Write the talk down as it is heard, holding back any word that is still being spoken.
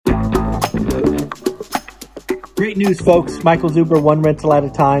Great news, folks. Michael Zuber, One Rental at a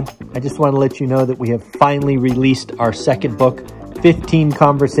Time. I just want to let you know that we have finally released our second book, 15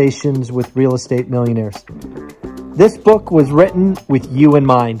 Conversations with Real Estate Millionaires. This book was written with you in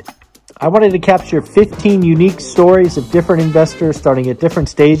mind. I wanted to capture 15 unique stories of different investors starting at different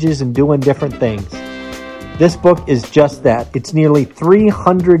stages and doing different things. This book is just that. It's nearly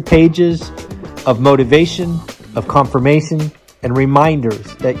 300 pages of motivation, of confirmation, and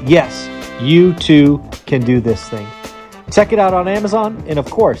reminders that yes, you too can do this thing. Check it out on Amazon, and of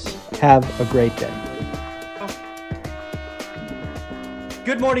course, have a great day.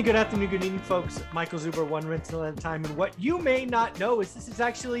 Good morning, good afternoon, good evening, folks. Michael Zuber, One Rental at a Time. And what you may not know is this is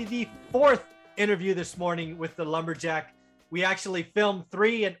actually the fourth interview this morning with the Lumberjack. We actually filmed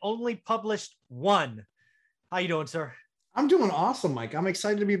 3 and only published 1. How you doing, sir? I'm doing awesome, Mike. I'm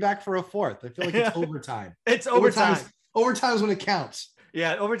excited to be back for a 4th. I feel like it's overtime. It's overtime. Overtime is when it counts.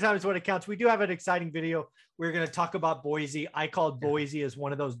 Yeah, overtime is when it counts. We do have an exciting video. We're going to talk about Boise. I called Boise as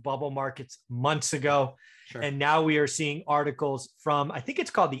one of those bubble markets months ago. Sure. And now we are seeing articles from, I think it's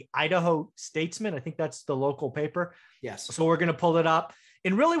called the Idaho Statesman. I think that's the local paper. Yes. So we're going to pull it up.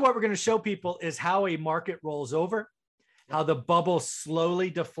 And really what we're going to show people is how a market rolls over, how the bubble slowly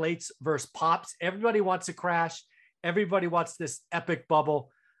deflates versus pops. Everybody wants a crash. Everybody wants this epic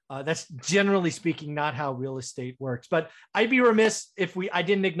bubble. That's generally speaking not how real estate works. But I'd be remiss if I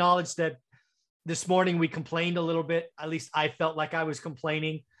didn't acknowledge that this morning we complained a little bit. At least I felt like I was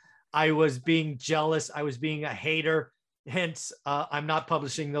complaining. I was being jealous. I was being a hater. Hence, I'm not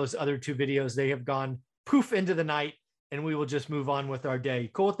publishing those other 2 videos. They have gone poof into the night, and we will just move on with our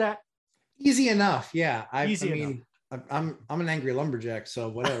day. Cool with that? Easy enough. Yeah. Easy enough. I'm an angry lumberjack, so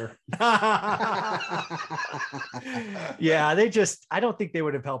whatever. Yeah, I don't think they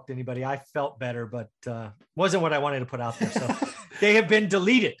would have helped anybody. I felt better, but wasn't what I wanted to put out there. So they have been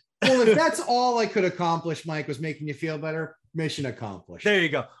deleted. Well, if that's all I could accomplish, Mike, was making you feel better, mission accomplished. There you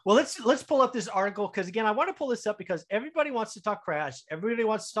go. Well, let's pull up this article because again, I want to pull this up because everybody wants to talk crash. Everybody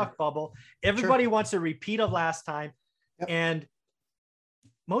wants to talk bubble. Everybody wants a repeat of last time. Yep. And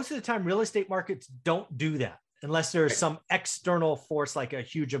most of the time, real estate markets don't do that. Unless there's some external force, like a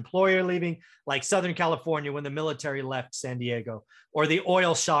huge employer leaving, like Southern California when the military left San Diego, or the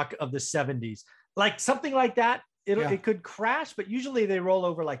oil shock of the 70s, like something like that. It could crash, but usually they roll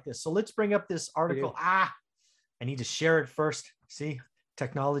over like this. So let's bring up this article. I need to share it first. See,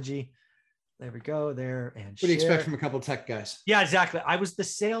 technology. There we go. There and what do you expect from a couple of tech guys? Yeah, exactly. I was the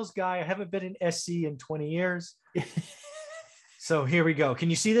sales guy. I haven't been in SC in 20 years. So here we go. Can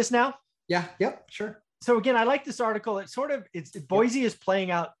you see this now? Yeah. Yep. Sure. So again, I like this article. It's Boise is playing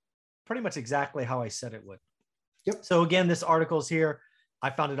out pretty much exactly how I said it would. Yep. So again, this article's here.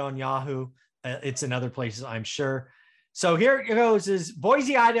 I found it on Yahoo. It's in other places, I'm sure. So here it goes: is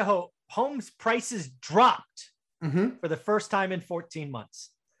Boise, Idaho, homes prices dropped for the first time in 14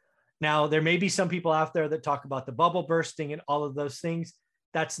 months. Now there may be some people out there that talk about the bubble bursting and all of those things.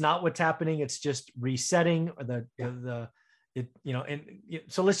 That's not what's happening. It's just resetting or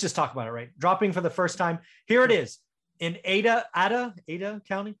so let's just talk about it, right? Dropping for the first time. Here it is in Ada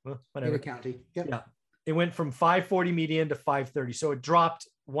County, whatever. Ada County. Yep. Yeah. It went from 540 median to 530. So it dropped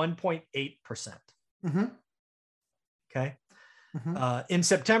 1.8%. Okay. In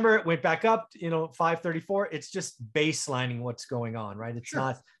September, it went back up, 534. It's just baselining what's going on, right? It's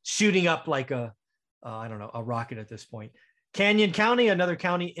not shooting up like a rocket at this point. Canyon County, another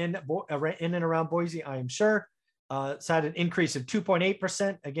county in and around Boise, I am sure. It's had an increase of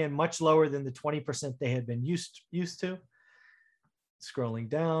 2.8%. Again, much lower than the 20% they had been used to. Scrolling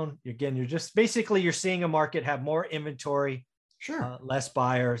down, again, you're seeing a market have more inventory, less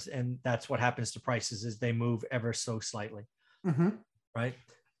buyers, and that's what happens to prices as they move ever so slightly, right?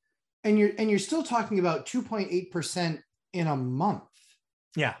 And you're still talking about 2.8% in a month.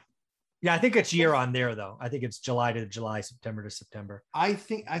 Yeah. Yeah, I think it's year on there though. I think it's July to July, September to September. I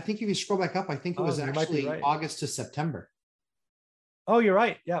think if you scroll back up, I think it was actually August to September. Oh, you're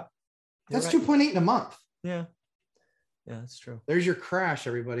right. Yeah. That's 2.8 in a month. Yeah. Yeah, that's true. There's your crash,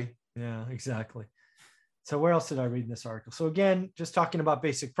 everybody. Yeah, exactly. So where else did I read in this article? So again, just talking about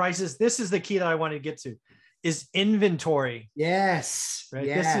basic prices. This is the key that I wanted to get to is inventory. Yes. Right.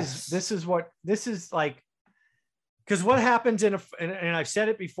 Yes. This is like, because what happens and I've said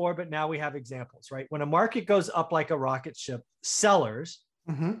it before, but now we have examples, right? When a market goes up like a rocket ship, sellers,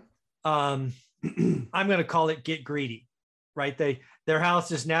 I'm going to call it get greedy, right? Their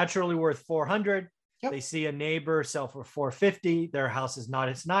house is naturally worth 400. Yep. They see a neighbor sell for 450. Their house is not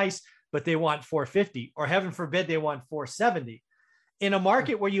as nice, but they want 450, or heaven forbid, they want 470. In a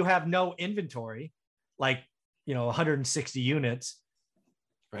market where you have no inventory, like, 160 units,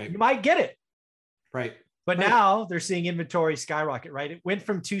 right, you might get it. Right. But now they're seeing inventory skyrocket, right? It went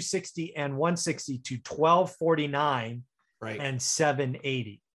from 260 and 160 to 1249 and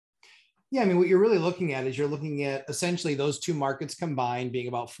 780. Yeah, I mean, what you're really looking at is you're looking at essentially those two markets combined being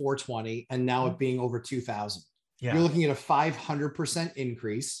about 420 and now it being over 2,000. Yeah. You're looking at a 500%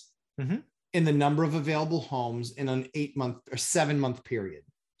 increase in the number of available homes in an 8-month or 7-month period,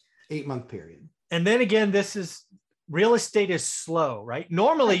 8-month period. And then again, this is real estate is slow, right?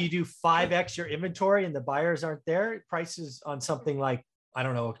 Normally you do 5x your inventory and the buyers aren't there. Prices on something like, I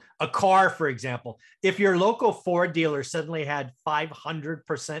don't know, a car, for example. If your local Ford dealer suddenly had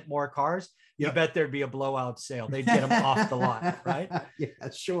 500% more cars, you bet there'd be a blowout sale. They'd get them off the lot, right? Yeah,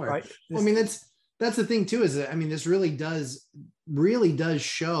 sure. Right? Well, I mean, that's the thing too, is that, I mean, this really does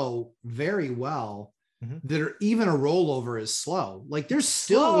show very well that even a rollover is slow. Like there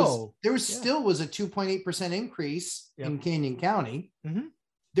still was a 2.8% increase in Canyon County.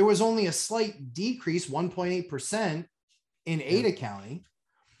 There was only a slight decrease, 1.8% in Ada County.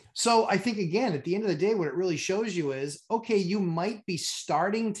 So I think, again, at the end of the day, what it really shows you is, okay, you might be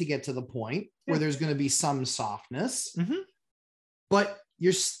starting to get to the point where there's going to be some softness, but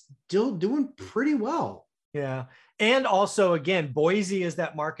you're still doing pretty well. Yeah. And also, again, Boise is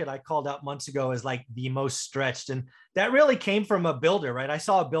that market I called out months ago as like the most stretched. And that really came from a builder, right? I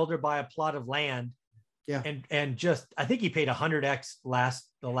saw a builder buy a plot of land. Yeah. And just, I think he paid 100x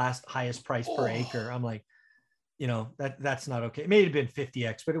the last highest price per acre. I'm like, you know, that's not okay. It may have been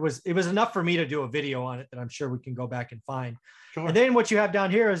 50x, but it was enough for me to do a video on it that I'm sure we can go back and find. Sure. And then what you have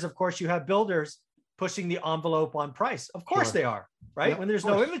down here is, of course, you have builders pushing the envelope on price. Of course they are, right? Yep, when there's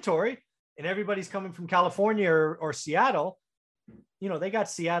no inventory and everybody's coming from California or Seattle, you know, they got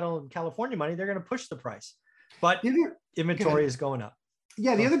Seattle and California money. They're going to push the price, but inventory is going up.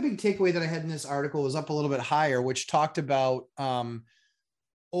 Yeah. The other big takeaway that I had in this article was up a little bit higher, which talked about,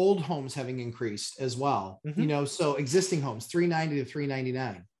 old homes having increased as well, you know, so existing homes, 390 to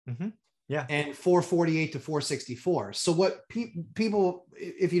 399. Yeah. And 448 to 464. So what people,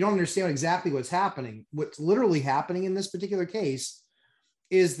 if you don't understand exactly what's literally happening in this particular case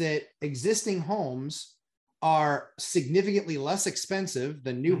is that existing homes are significantly less expensive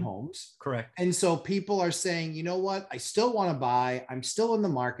than new homes. Correct. And so people are saying, you know what, I still want to buy, I'm still in the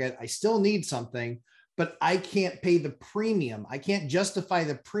market, I still need something, but I can't pay the premium. I can't justify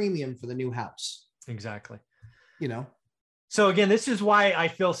the premium for the new house. Exactly. You know? So again, this is why I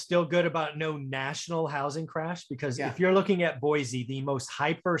feel still good about no national housing crash, because if you're looking at Boise, the most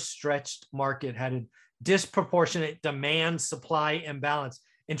hyper stretched market had a disproportionate demand supply imbalance.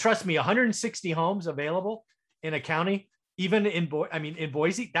 And trust me, 160 homes available in a county, even in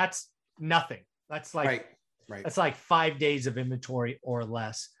Boise, that's nothing. That's like, that's like 5 days of inventory or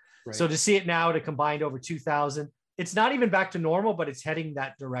less. Right. So to see it now to combined over 2,000, it's not even back to normal, but it's heading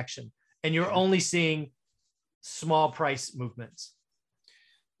that direction. And you're only seeing small price movements.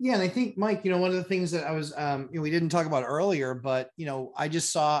 Yeah. And I think, Mike, you know, one of the things that I was, we didn't talk about earlier, but, you know, I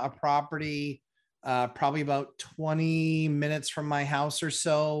just saw a property probably about 20 minutes from my house or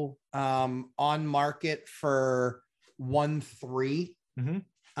so on market for 1.3.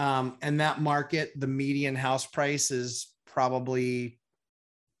 And that market, the median house price is probably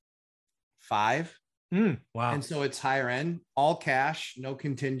 5. Wow. And so it's higher end, all cash, no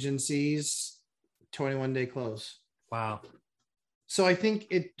contingencies, 21-day close. Wow. So I think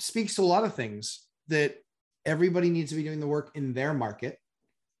it speaks to a lot of things that everybody needs to be doing the work in their market.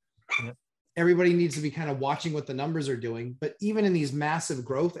 Yep. Everybody needs to be kind of watching what the numbers are doing. But even in these massive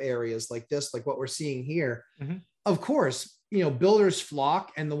growth areas like this, like what we're seeing here, of course, you know, builders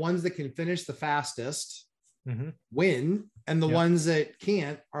flock, and the ones that can finish the fastest win, and the ones that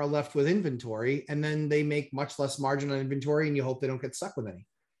can't are left with inventory, and then they make much less margin on inventory, and you hope they don't get stuck with any.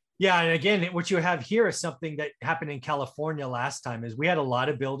 Yeah. And again, what you have here is something that happened in California last time. Is we had a lot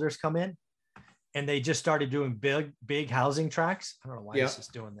of builders come in and they just started doing big housing tracts. I don't know why this is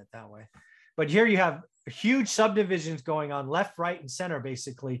doing it that way, but here you have huge subdivisions going on left, right, and center,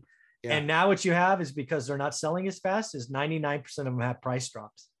 basically. Yeah. And now what you have is, because they're not selling as fast, is 99% of them have price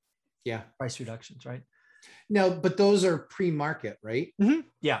drops. Yeah. Price reductions, right? No, but those are pre-market, right?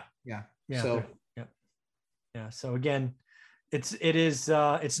 Yeah. So So again,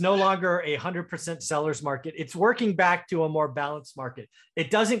 it's no longer 100% seller's market. It's working back to a more balanced market.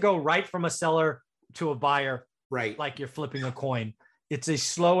 It doesn't go right from a seller to a buyer, right? Like you're flipping a coin. It's a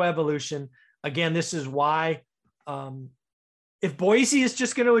slow evolution. Again, this is why if Boise is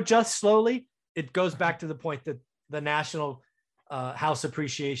just going to adjust slowly, it goes back to the point that the national house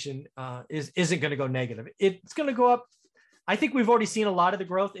appreciation isn't going to go negative. It's going to go up. I think we've already seen a lot of the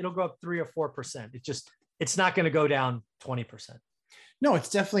growth. It'll go up 3 or 4%. It's not going to go down 20%. No, it's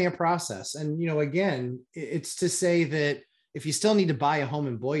definitely a process. And, again, it's to say that if you still need to buy a home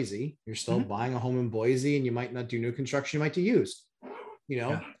in Boise, you're still buying a home in Boise, and you might not do new construction, you might do used,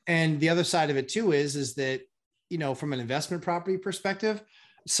 And the other side of it too is that, from an investment property perspective,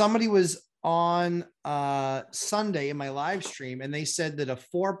 somebody was on Sunday in my live stream, and they said that a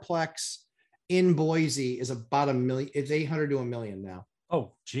fourplex in Boise is about $1 million. It's 800 to $1 million now.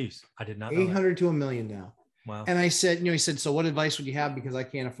 Oh, geez. I did not know 800 to $1 million now. Wow. And I said, he said, so what advice would you have? Because I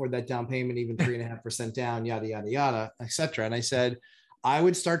can't afford that down payment, even 3.5% down, yada, yada, yada, et cetera. And I said, I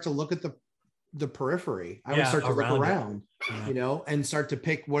would start to look at the periphery. I would start to look around, and start to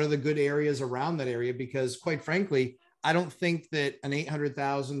pick what are the good areas around that area. Because quite frankly, I don't think that an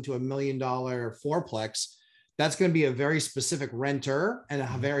 $800,000 to $1 million fourplex, that's going to be a very specific renter and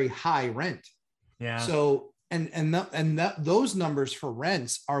a very high rent. Yeah. So, those numbers for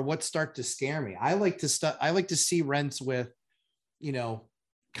rents are what start to scare me. I like to see rents with,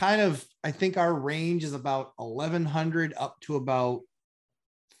 kind of, I think our range is about 1,100 up to about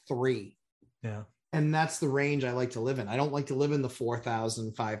 3. Yeah. And that's the range I like to live in. I don't like to live in the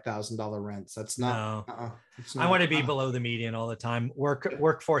 $4,000, $5,000 rents. That's not, I want to be below the median all the time.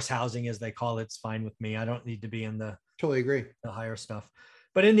 Workforce housing, as they call it's fine with me. I don't need to be in the totally agree. The higher stuff.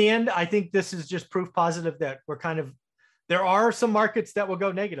 But in the end, I think this is just proof positive that there are some markets that will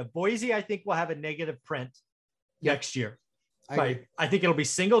go negative. Boise, I think, will have a negative print next year. Right. I think it'll be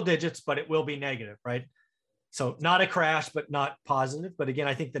single digits, but it will be negative, right? So not a crash, but not positive. But again,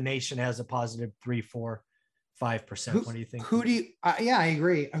 I think the nation has a positive 3%, 4%, 5%. What do you think? I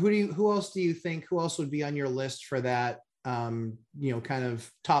agree. Who else do you think, who else would be on your list for that, kind of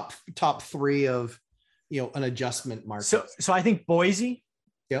top 3 of, an adjustment market? So I think Boise,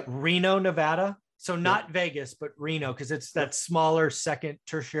 yep. Reno, Nevada. So not Vegas, but Reno, because it's that smaller second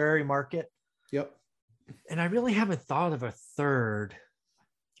tertiary market. Yep. And I really haven't thought of a third.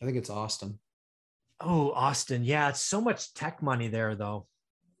 I think it's Austin. Oh, Austin. Yeah. It's so much tech money there though.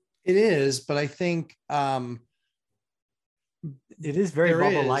 It is, but I think it is very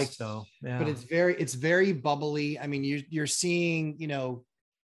bubble-like though. Yeah. But it's very bubbly. I mean, you're seeing, 100%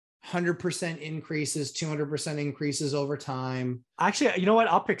 increases, 200% increases over time. Actually, you know what?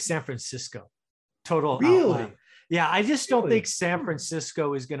 I'll pick San Francisco. Total. Really? Outlier. Yeah. I just don't think San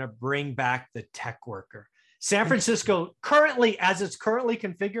Francisco is going to bring back the tech worker. San Francisco currently, as it's currently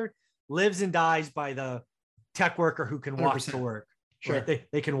configured, lives and dies by the tech worker who can walk 100%. To work. Sure. Right?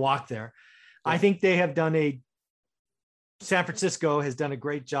 They can walk there. Yeah. I think they have San Francisco has done a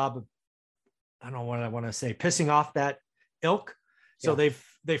great job of, I don't know what I want to say, pissing off that ilk. So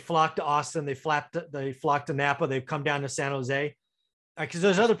they flocked to Austin, they flocked to Napa, they've come down to San Jose. Because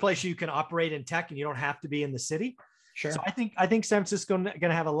there's other places you can operate in tech and you don't have to be in the city. Sure. So I think San Francisco going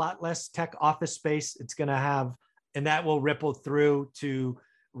to have a lot less tech office space. It's going to have, and that will ripple through to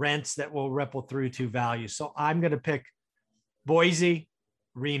rents, that will ripple through to value. So I'm going to pick Boise,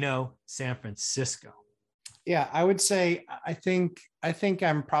 Reno, San Francisco. Yeah, I would say, I think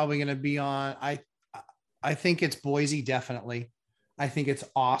I'm probably going to be on, I think it's Boise, definitely. I think it's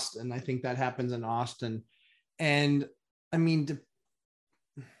Austin. I think that happens in Austin. And I mean,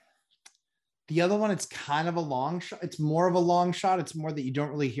 the other one, it's kind of a long shot. It's more of a long shot. It's more that you don't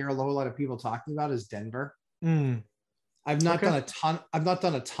really hear a whole lot of people talking about is Denver. I've not done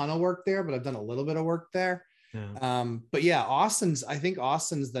a ton of work there, but I've done a little bit of work there. Yeah. But yeah, I think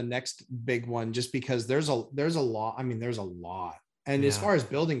Austin's the next big one, just because there's a lot. I mean, there's a lot. And as far as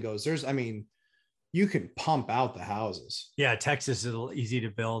building goes, you can pump out the houses. Yeah. Texas is easy to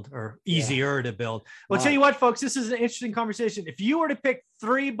build, or easier to build. Well, I'll tell you what, folks, this is an interesting conversation. If you were to pick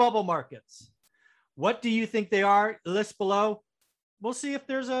 3 bubble markets, what do you think they are? List below. We'll see if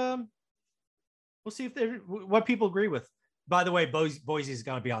what people agree with. By the way, Boise is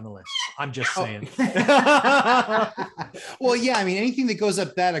going to be on the list. I'm just saying. Well, yeah. I mean, anything that goes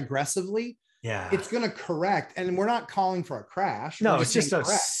up that aggressively, it's going to correct. And we're not calling for a crash. No, it's just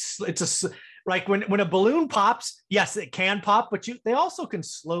like when a balloon pops, yes, it can pop, but they also can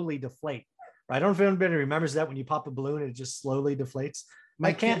slowly deflate. Right? I don't know if anybody remembers that when you pop a balloon, it just slowly deflates.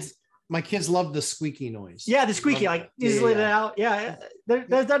 My kids love the squeaky noise. Yeah, the squeaky, like just let it out. Yeah,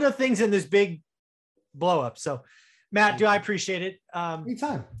 there's other things in this big blow up. So, Matt, I appreciate it.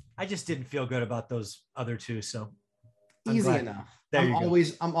 Anytime. I just didn't feel good about those other 2. So easy enough.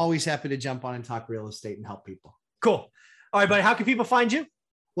 I'm always happy to jump on and talk real estate and help people. Cool. All right, buddy. How can people find you?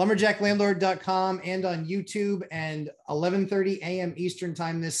 Lumberjacklandlord.com and on YouTube, and 11:30 a.m. Eastern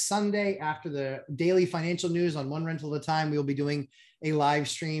time this Sunday after the daily financial news on One Rental at a Time. We'll be doing a live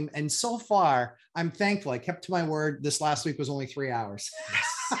stream. And so far, I'm thankful. I kept to my word. This last week was only 3 hours.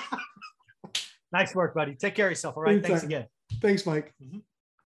 Nice work, buddy. Take care of yourself. All right. Thanks again. Thanks, Mike. Mm-hmm.